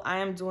travel, I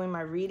am doing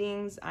my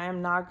readings. I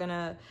am not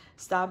gonna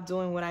stop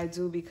doing what I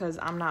do because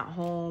I'm not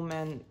home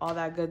and all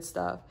that good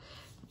stuff.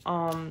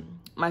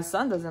 My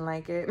son doesn't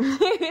like it.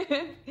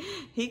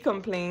 He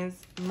complains,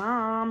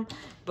 Mom,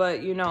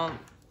 but you know,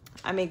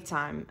 I make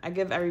time. I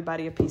give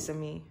everybody a piece of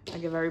me. I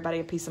give everybody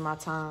a piece of my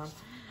time.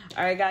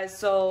 All right, guys,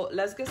 so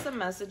let's get some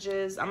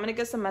messages. I'm going to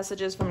get some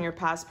messages from your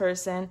past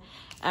person,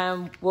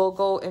 and we'll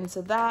go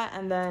into that.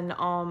 And then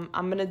I'm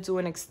going to do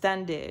an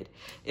extended.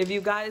 If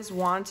you guys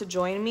want to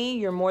join me,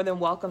 you're more than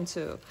welcome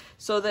to.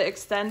 So the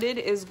extended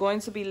is going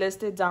to be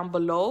listed down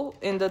below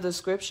in the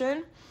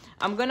description.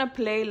 I'm going to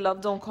play Love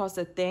Don't Cost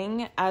a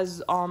Thing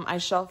as I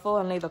shuffle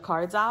and lay the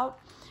cards out.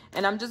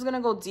 And I'm just going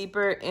to go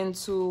deeper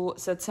into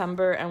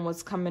September and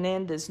what's coming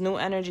in, this new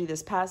energy,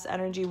 this past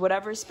energy,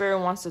 whatever Spirit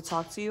wants to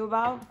talk to you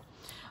about.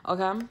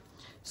 Okay,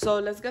 so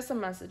let's get some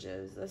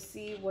messages. Let's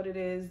see what it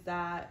is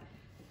that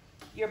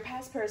your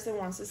past person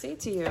wants to say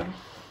to you.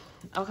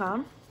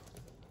 Okay,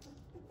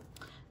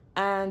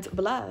 and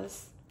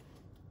bless.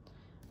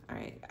 All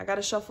right, I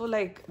gotta shuffle.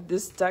 Like,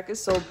 this deck is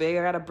so big,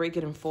 I gotta break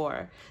it in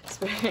 4.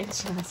 Spirit,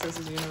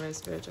 ancestors, universe,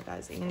 spiritual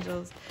guides,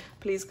 angels,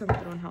 please come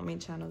through and help me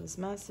channel this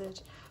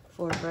message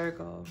for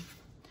Virgo.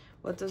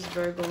 What does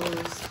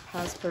Virgo's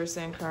past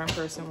person, current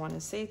person want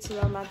to say to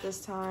them at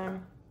this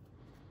time?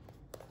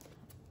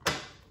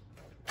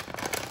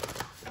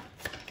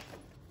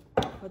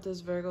 What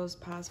does Virgo's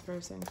past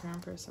person,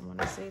 current person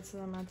want to say to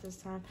them at this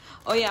time?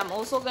 Oh yeah, I'm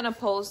also gonna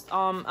post.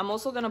 I'm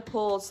also gonna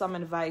pull some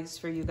advice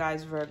for you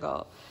guys,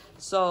 Virgo.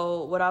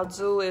 So what I'll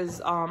do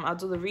is I'll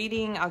do the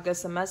reading. I'll get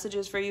some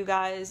messages for you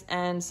guys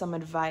and some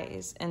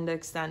advice in the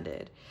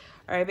extended.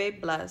 All right,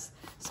 babe. Bless.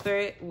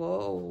 Spirit.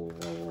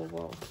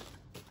 Whoa.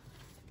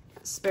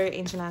 Spirit,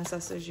 ancient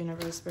ancestors,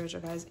 universe,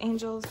 spiritual guides,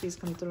 angels, please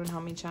come through and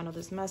help me channel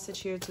this message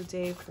here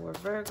today for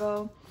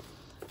Virgo.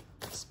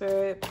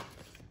 Spirit.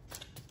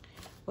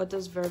 What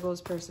does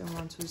Virgo's person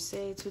want to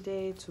say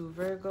today to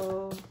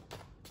Virgo?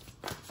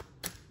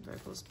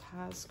 Virgo's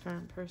past,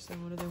 current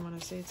person, what do they want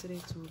to say today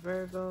to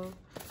Virgo?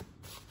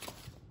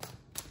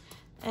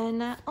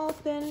 And I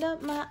opened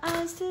up my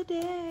eyes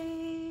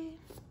today,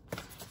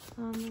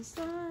 on the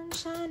sun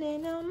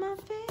shining on my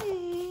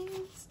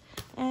face,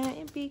 and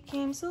it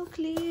became so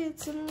clear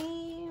to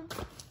me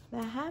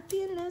that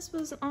happiness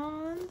was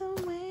on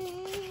the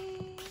way.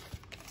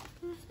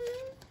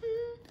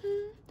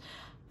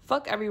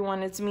 Fuck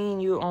everyone, it's me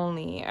and you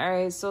only. All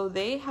right, so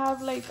they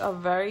have like a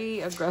very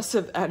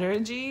aggressive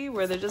energy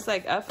where they're just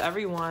like, F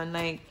everyone,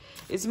 like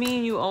it's me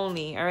and you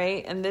only. All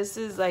right, and this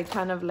is like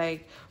kind of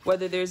like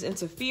whether there's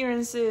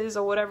interferences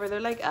or whatever,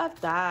 they're like,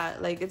 F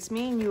that, like it's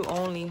me and you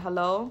only.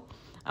 Hello,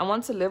 I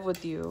want to live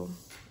with you.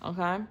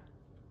 Okay,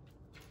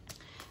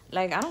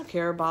 like I don't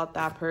care about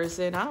that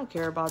person, I don't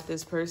care about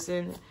this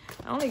person,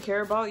 I only care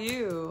about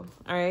you.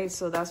 All right,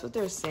 so that's what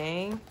they're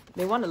saying.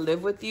 They want to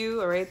live with you.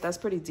 All right, that's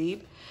pretty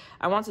deep.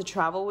 I want to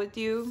travel with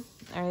you.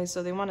 All right,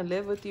 so they want to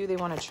live with you. They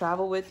want to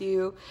travel with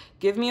you.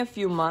 Give me a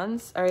few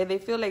months. All right, they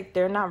feel like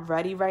they're not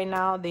ready right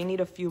now. They need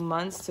a few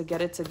months to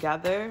get it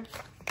together.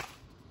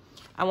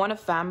 I want a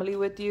family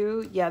with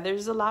you. Yeah,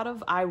 there's a lot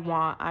of I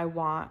want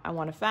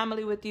a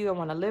family with you. I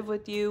want to live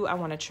with you. I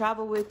want to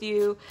travel with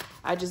you.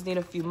 I just need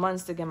a few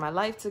months to get my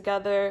life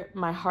together.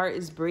 My heart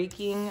is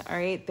breaking. All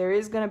right, there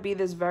is going to be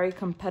this very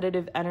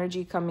competitive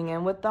energy coming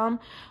in with them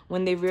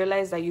when they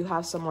realize that you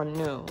have someone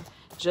new.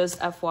 Just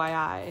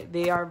FYI,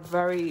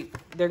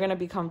 they're going to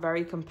become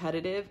very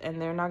competitive,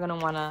 and they're not going to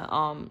want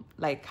to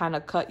like kind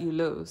of cut you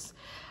loose.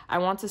 I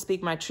want to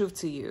speak my truth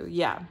to you.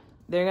 Yeah,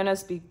 they're going to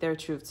speak their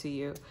truth to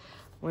you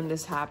when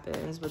this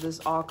happens, but this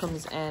all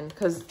comes in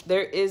because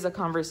there is a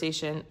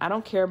conversation. I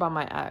don't care about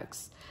my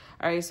ex.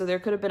 All right, so there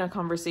could have been a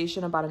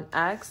conversation about an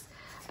ex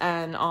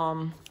and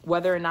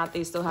whether or not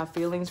they still have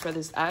feelings for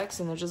this ex,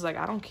 and they're just like,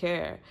 I don't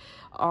care.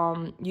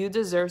 You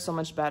deserve so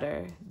much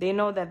better. They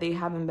know that they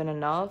haven't been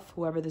enough,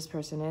 whoever this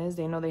person is.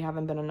 They know they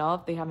haven't been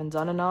enough, they haven't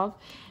done enough,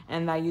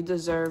 and that you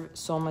deserve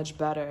so much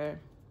better.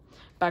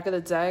 Back of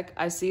the deck,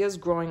 I see us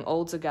growing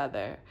old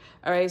together.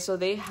 All right, so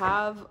they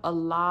have a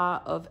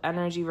lot of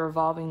energy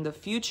revolving the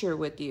future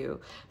with you.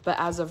 But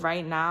as of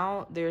right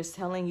now, they're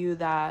telling you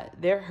that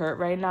they're hurt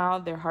right now.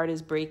 Their heart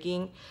is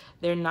breaking.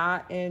 They're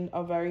not in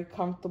a very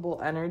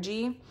comfortable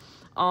energy.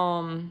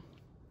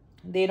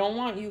 They don't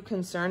want you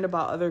concerned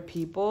about other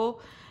people,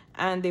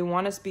 and they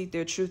want to speak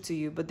their truth to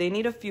you. But they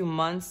need a few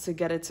months to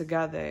get it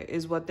together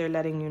is what they're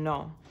letting you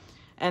know.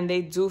 And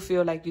they do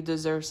feel like you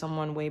deserve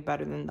someone way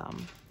better than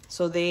them.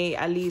 So they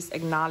at least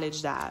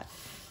acknowledge that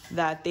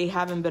they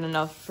haven't been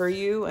enough for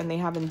you and they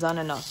haven't done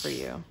enough for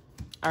you.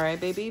 All right,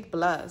 baby,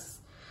 bless.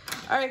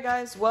 All right,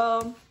 guys.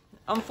 Well,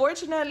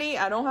 unfortunately,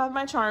 I don't have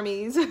my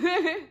charmies.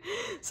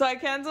 So I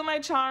can't do my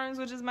charms,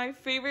 which is my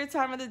favorite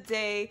time of the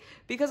day.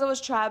 Because I was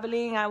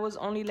traveling, I was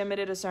only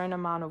limited a certain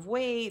amount of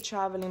weight,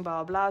 traveling,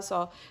 blah, blah, blah.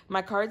 So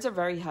my cards are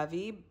very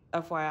heavy.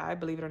 FYI,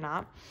 believe it or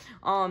not.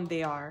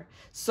 They are.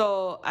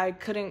 So I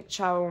couldn't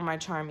travel with my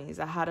charmies.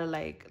 I had to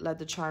like let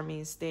the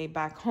charmies stay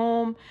back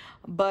home.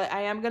 But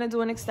I am gonna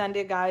do an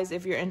extended, guys,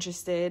 if you're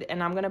interested.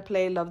 And I'm gonna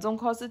play Love Don't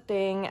Cost a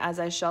Thing as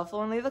I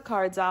shuffle and lay the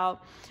cards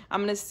out.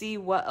 I'm gonna see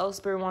what else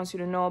Spirit wants you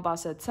to know about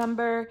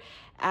September.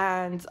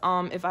 And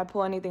if I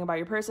pull anything about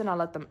your person,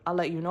 I'll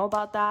let you know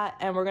about that.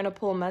 And we're gonna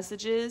pull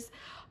messages.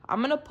 I'm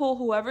going to pull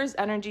whoever's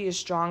energy is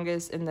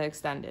strongest in the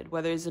extended,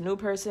 whether it's a new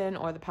person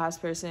or the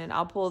past person.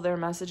 I'll pull their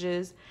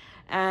messages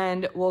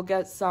and we'll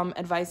get some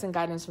advice and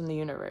guidance from the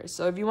universe.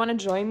 So if you want to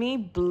join me,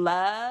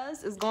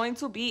 bless. It's going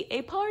to be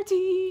a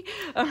party.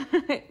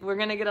 We're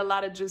going to get a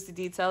lot of juicy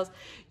details.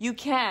 You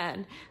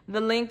can.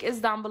 The link is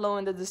down below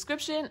in the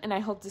description and I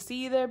hope to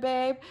see you there,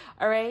 babe.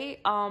 All right.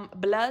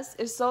 Bless.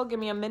 If so, give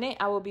me a minute.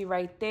 I will be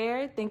right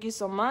there. Thank you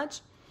so much.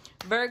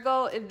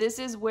 Virgo, if this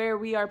is where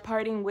we are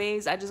parting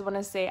ways, I just want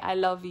to say I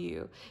love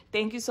you.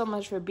 Thank you so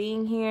much for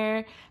being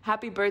here.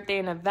 Happy birthday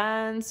in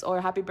advance,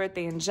 or happy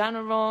birthday in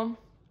general.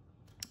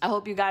 I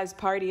hope you guys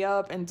party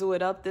up and do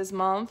it up this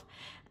month.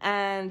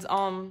 And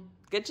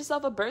get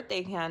yourself a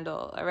birthday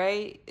candle, all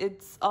right?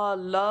 It's a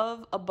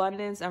love,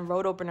 abundance, and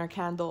road opener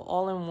candle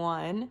all in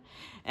one.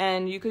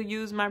 And you could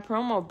use my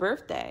promo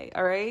birthday,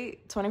 all right?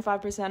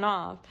 25%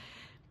 off.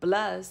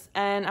 Bless.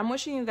 And I'm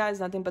wishing you guys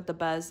nothing but the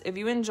best. If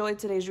you enjoyed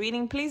today's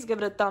reading, please give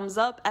it a thumbs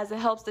up as it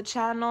helps the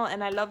channel.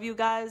 And I love you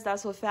guys.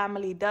 That's what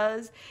family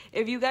does.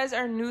 If you guys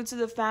are new to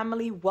the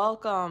family,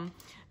 welcome.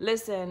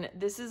 Listen,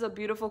 this is a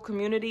beautiful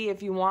community.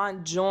 If you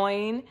want,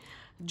 join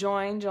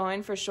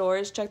for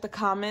sure. Check the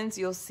comments,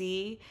 you'll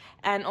see.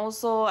 And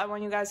also, I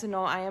want you guys to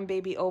know I am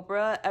Baby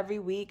Oprah. Every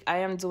week I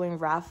am doing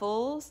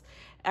raffles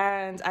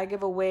and I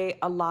give away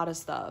a lot of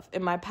stuff.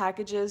 In my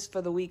packages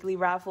for the weekly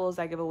raffles,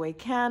 I give away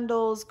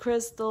candles,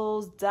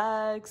 crystals,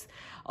 decks,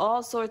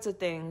 all sorts of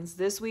things.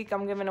 This week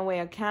I'm giving away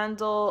a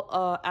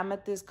candle,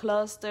 amethyst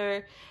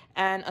cluster,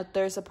 and a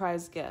third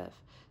surprise gift.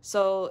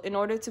 So in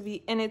order to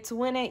be in it to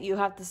win it, you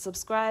have to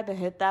subscribe and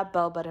hit that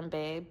bell button,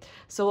 babe.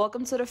 So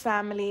welcome to the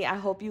family. I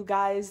hope you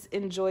guys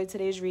enjoyed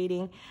today's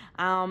reading.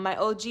 My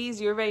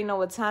OGs, you already know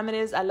what time it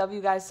is. I love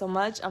you guys so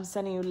much. I'm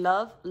sending you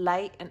love,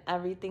 light, and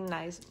everything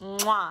nice.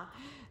 Mwah.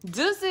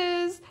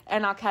 Deuces.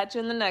 And I'll catch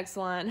you in the next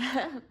one.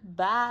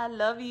 Bye.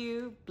 Love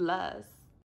you. Bless.